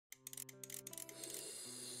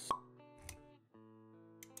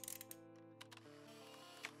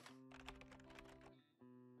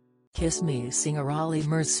Kiss Me singer Olly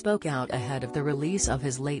Murs spoke out ahead of the release of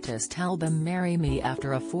his latest album Marry Me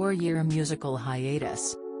after a 4-year musical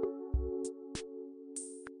hiatus.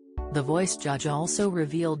 The Voice judge also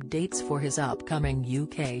revealed dates for his upcoming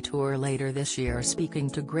UK tour later this year. Speaking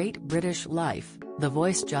to Great British Life, The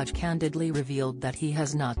Voice judge candidly revealed that he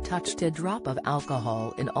has not touched a drop of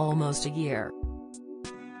alcohol in almost a year.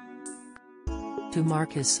 To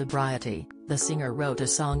mark his sobriety, the singer wrote a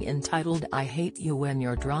song entitled I Hate You When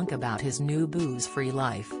You're Drunk about his new booze-free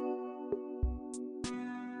life.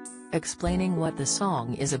 Explaining what the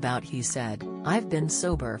song is about, he said, "I've been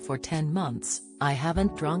sober for 10 months, I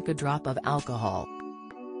haven't drunk a drop of alcohol.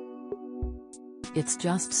 It's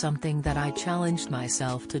just something that I challenged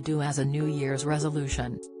myself to do as a New Year's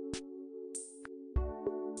resolution.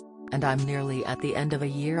 And I'm nearly at the end of a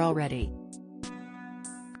year already."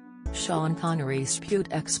 Sean Connery spewed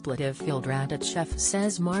expletive-filled rant at Chef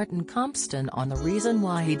says Martin Compston on the reason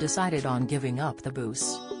why he decided on giving up the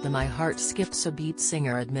booze. The My Heart Skips a Beat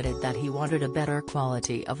singer admitted that he wanted a better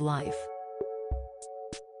quality of life.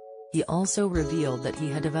 He also revealed that he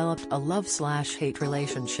had developed a love-slash-hate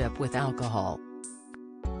relationship with alcohol.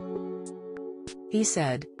 He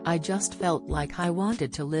said, "I just felt like I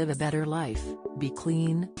wanted to live a better life, be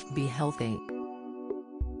clean, be healthy.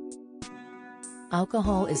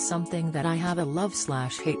 Alcohol is something that I have a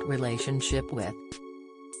love-slash-hate relationship with.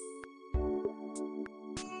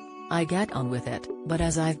 I get on with it, but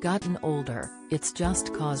as I've gotten older, it's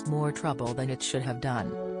just caused more trouble than it should have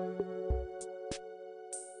done.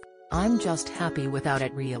 I'm just happy without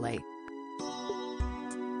it really."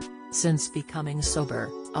 Since becoming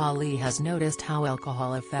sober, Olly has noticed how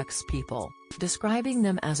alcohol affects people, describing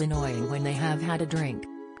them as annoying when they have had a drink.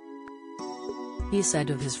 He said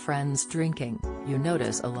of his friends drinking, "You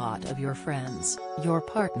notice a lot of your friends, your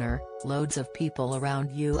partner, loads of people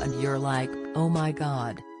around you, and you're like, oh my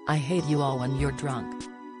god, I hate you all when you're drunk.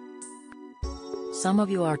 Some of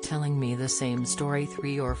you are telling me the same story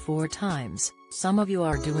 3 or 4 times, some of you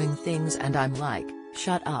are doing things and I'm like,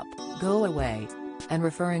 shut up, go away." And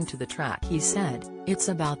referring to the track, he said, "It's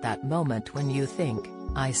about that moment when you think,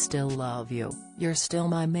 I still love you, you're still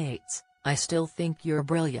my mates, I still think you're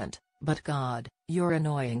brilliant, but God, you're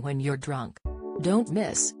annoying when you're drunk." Don't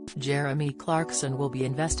miss, Jeremy Clarkson will be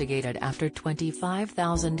investigated after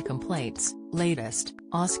 25,000 complaints. Latest,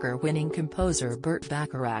 Oscar-winning composer Burt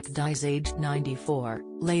Bacharach dies aged 94.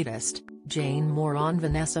 Latest, Jane Moore on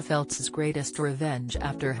Vanessa Feltz's greatest revenge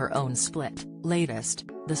after her own split. Latest,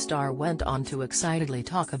 the star went on to excitedly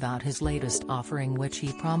talk about his latest offering, which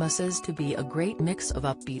he promises to be a great mix of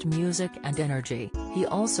upbeat music and energy. He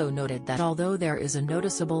also noted that although there is a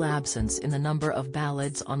noticeable absence in the number of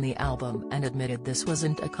ballads on the album, and admitted this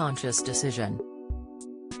wasn't a conscious decision.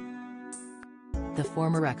 The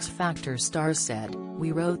former X Factor star said,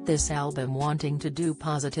 "We wrote this album wanting to do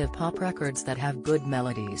positive pop records that have good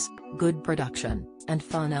melodies, good production, and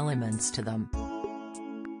fun elements to them.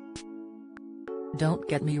 Don't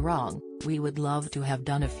get me wrong, we would love to have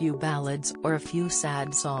done a few ballads or a few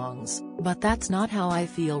sad songs, but that's not how I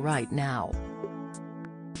feel right now."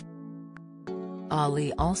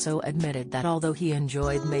 Olly also admitted that although he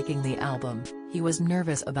enjoyed making the album, he was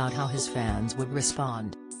nervous about how his fans would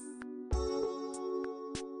respond.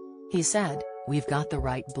 He said, "We've got the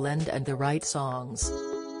right blend and the right songs.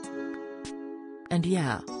 And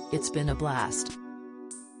yeah, it's been a blast.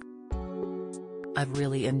 I've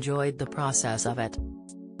really enjoyed the process of it.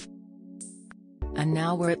 And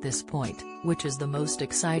now we're at this point, which is the most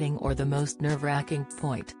exciting or the most nerve-wracking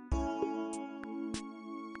point.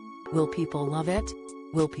 Will people love it?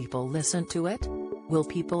 Will people listen to it? Will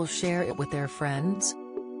people share it with their friends?